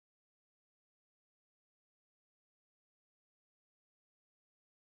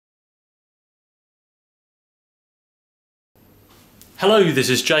Hello, this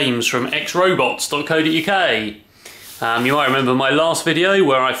is James from xrobots.co.uk. You might remember my last video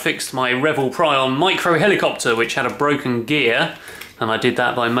where I fixed my Revel Prion micro helicopter which had a broken gear, and I did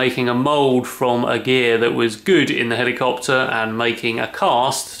that by making a mould from a gear that was good in the helicopter and making a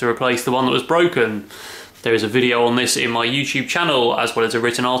cast to replace the one that was broken. There is a video on this in my YouTube channel as well as a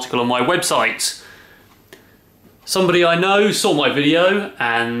written article on my website. Somebody I know saw my video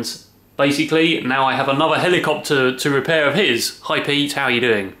and basically now I have another helicopter to repair of his. Hi Pete, how are you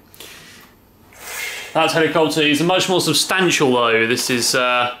doing? That helicopter is much more substantial though. This is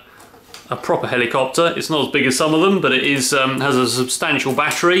a proper helicopter. It's not as big as some of them, but it is has a substantial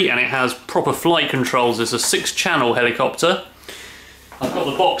battery and it has proper flight controls. It's a 6-channel helicopter. I've got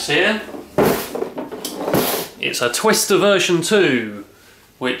the box here. It's a Twister version 2,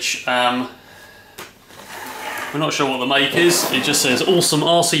 which we're not sure what the make is. It just says awesome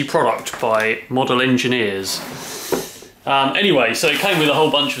RC product by Model Engineers. Anyway, so it came with a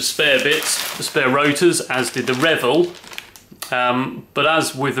whole bunch of spare bits, the spare rotors, as did the Revel. But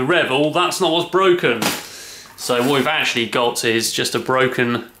as with the Revel, that's not what's broken. So what we've actually got is just a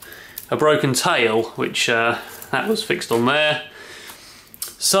broken tail, which that was fixed on there.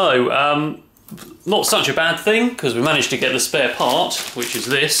 So not such a bad thing, because we managed to get the spare part, which is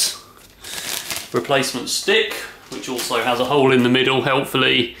this replacement stick, which also has a hole in the middle,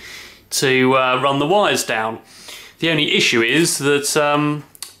 helpfully, to run the wires down. The only issue is that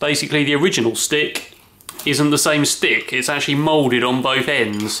basically the original stick isn't the same stick. It's actually moulded on both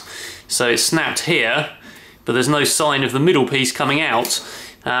ends. So it's snapped here, but there's no sign of the middle piece coming out.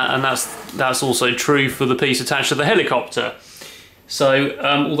 And that's also true for the piece attached to the helicopter. So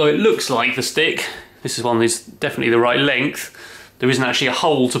although it looks like the stick, this is one that's definitely the right length, there isn't actually a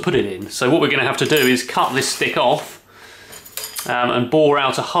hole to put it in. So what we're going to have to do is cut this stick off and bore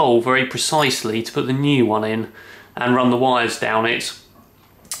out a hole very precisely to put the new one in and run the wires down it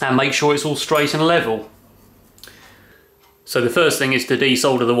and make sure it's all straight and level. So the first thing is to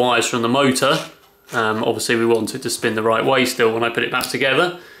desolder the wires from the motor. Obviously we want it to spin the right way still when I put it back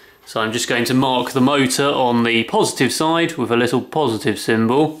together. So I'm just going to mark the motor on the positive side with a little positive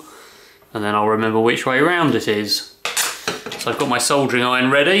symbol, and then I'll remember which way around it is. So I've got my soldering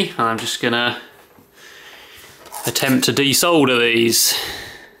iron ready and I'm just going to attempt to desolder these.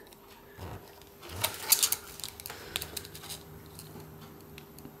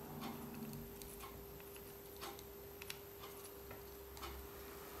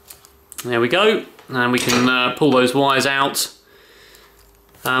 There we go, and we can pull those wires out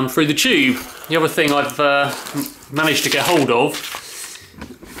through the tube. The other thing I've managed to get hold of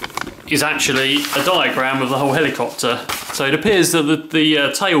is actually a diagram of the whole helicopter. So it appears that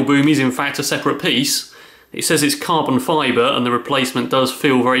the tail boom is in fact a separate piece. It says it's carbon fibre and the replacement does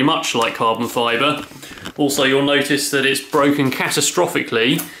feel very much like carbon fibre. Also you'll notice that it's broken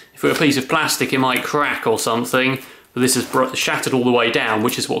catastrophically. If it were a piece of plastic it might crack or something, but this is shattered all the way down,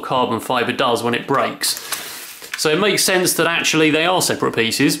 which is what carbon fibre does when it breaks. So it makes sense that actually they are separate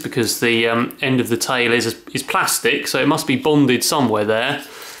pieces because the end of the tail is plastic, so it must be bonded somewhere there.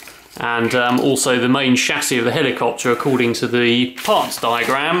 And also the main chassis of the helicopter, according to the parts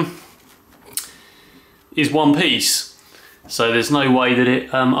diagram, is one piece. So there's no way that it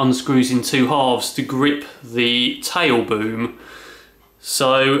unscrews in two halves to grip the tail boom.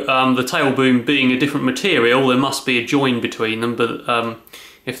 So the tail boom being a different material, there must be a join between them, but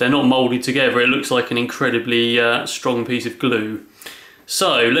if they're not moulded together it looks like an incredibly strong piece of glue.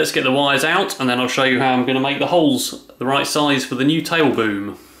 So let's get the wires out and then I'll show you how I'm going to make the holes the right size for the new tail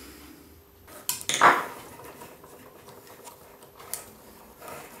boom.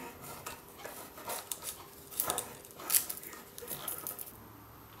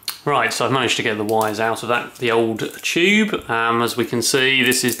 Right, so I've managed to get the wires out of the old tube. As we can see,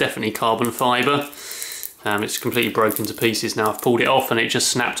 this is definitely carbon fibre. It's completely broken to pieces now. I've pulled it off and it just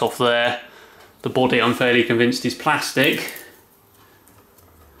snapped off there. The body, I'm fairly convinced, is plastic.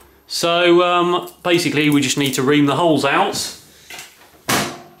 So basically we just need to ream the holes out.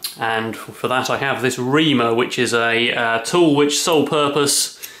 And for that I have this reamer, which is a tool which sole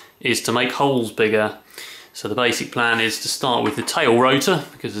purpose is to make holes bigger. So the basic plan is to start with the tail rotor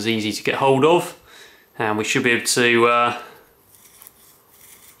because it's easy to get hold of, and we should be able to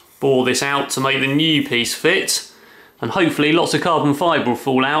bore this out to make the new piece fit, and hopefully lots of carbon fibre will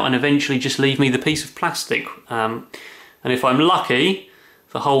fall out and eventually just leave me the piece of plastic. And if I'm lucky,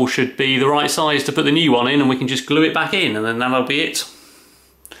 the hole should be the right size to put the new one in and we can just glue it back in and then that'll be it.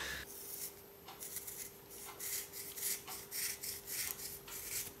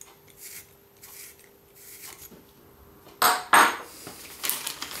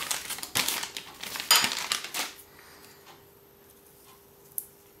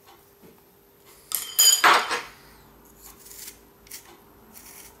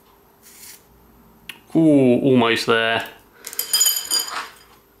 Ooh, almost there.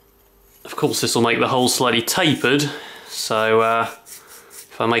 Of course this will make the hole slightly tapered, so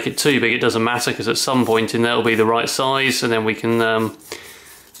if I make it too big it doesn't matter, because at some point in there it'll be the right size, and then we can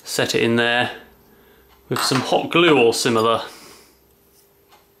set it in there with some hot glue or similar.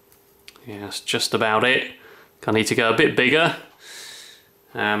 Yeah, that's just about it. I need to go a bit bigger,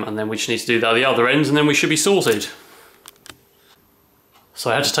 and then we just need to do that at the other end, and then we should be sorted. So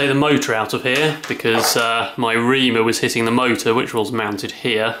I had to take the motor out of here because my reamer was hitting the motor, which was mounted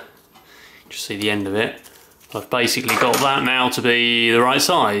here. Just see the end of it. I've basically got that now to be the right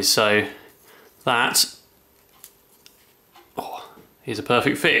size, so that is a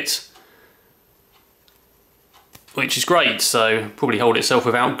perfect fit, which is great. So probably hold itself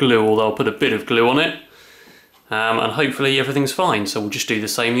without glue, although I'll put a bit of glue on it, and hopefully everything's fine. So we'll just do the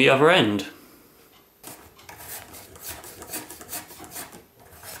same the other end.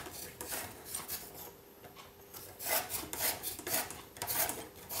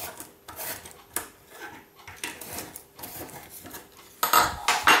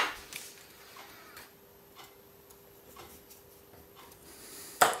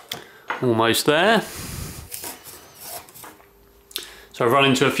 Almost there. So I've run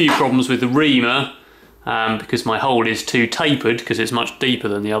into a few problems with the reamer because my hole is too tapered, because it's much deeper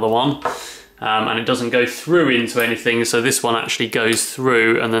than the other one, and it doesn't go through into anything, so this one actually goes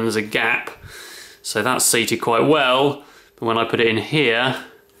through and then there's a gap. So that's seated quite well, but when I put it in here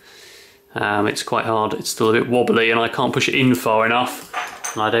it's quite hard, it's still a bit wobbly and I can't push it in far enough,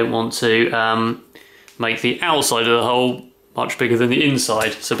 and I don't want to make the outside of the hole much bigger than the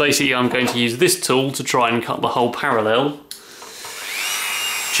inside. So basically I'm going to use this tool to try and cut the hole parallel,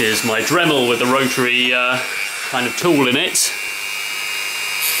 which is my Dremel with the rotary kind of tool in it.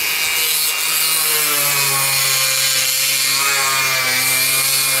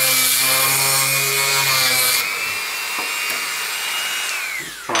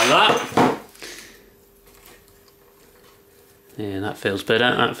 Try that. Yeah, that feels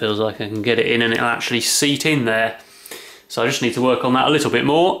better. That feels like I can get it in and it'll actually seat in there. So I just need to work on that a little bit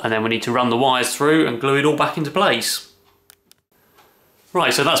more, and then we need to run the wires through and glue it all back into place.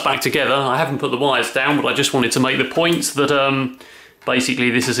 Right, so that's back together. I haven't put the wires down, but I just wanted to make the point that basically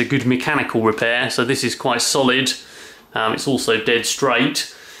this is a good mechanical repair. So this is quite solid. It's also dead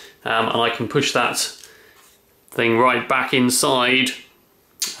straight, and I can push that thing right back inside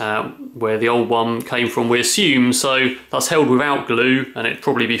where the old one came from, we assume. So that's held without glue and it'd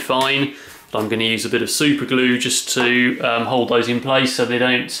probably be fine. I'm going to use a bit of super glue just to hold those in place so they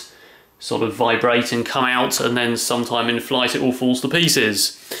don't sort of vibrate and come out, and then sometime in flight it all falls to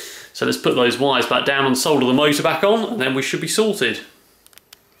pieces. So let's put those wires back down and solder the motor back on, and then we should be sorted.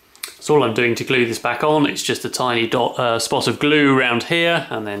 So all I'm doing to glue this back on, it's just a tiny spot of glue around here,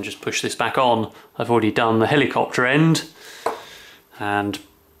 and then just push this back on. I've already done the helicopter end and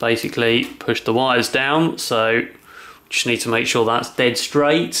basically pushed the wires down, so just need to make sure that's dead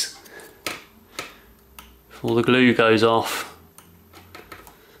straight. All the glue goes off.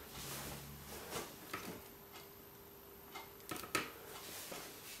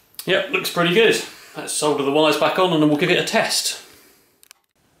 Yep, looks pretty good. Let's solder the wires back on and then we'll give it a test.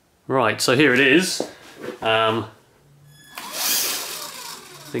 Right, so here it is.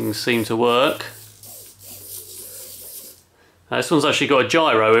 Things seem to work. This one's actually got a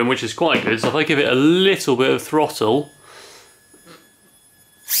gyro in, which is quite good. So if I give it a little bit of throttle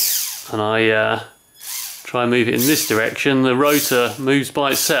and I try and move it in this direction, the rotor moves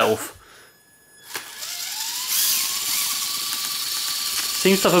by itself.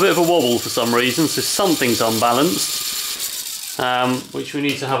 Seems to have a bit of a wobble for some reason, so something's unbalanced, which we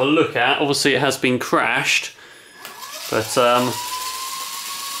need to have a look at. Obviously it has been crashed, but if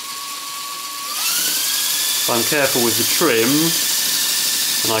I'm careful with the trim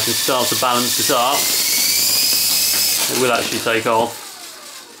and I can start to balance this up, it will actually take off.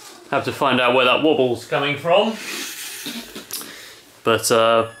 Have to find out where that wobble's coming from, but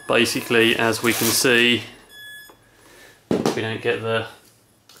basically, as we can see, if we don't get the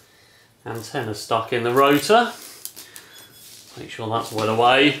antenna stuck in the rotor, make sure that's well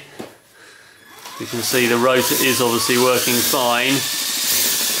away. You can see the rotor is obviously working fine,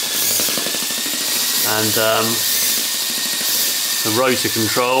 and the rotor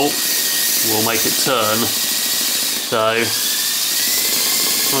control will make it turn. So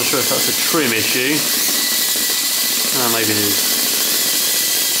I'm not sure if that's a trim issue. Maybe it is.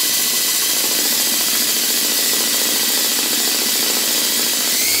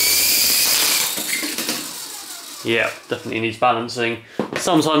 Yeah, definitely needs balancing.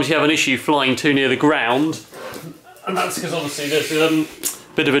 Sometimes you have an issue flying too near the ground, and that's because obviously there's a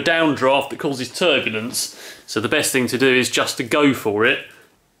bit bit of a downdraft that causes turbulence. So the best thing to do is just to go for it.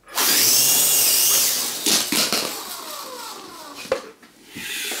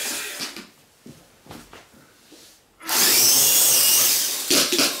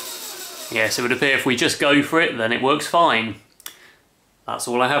 Yes, it would appear if we just go for it, then it works fine. That's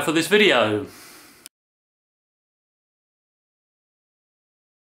all I have for this video.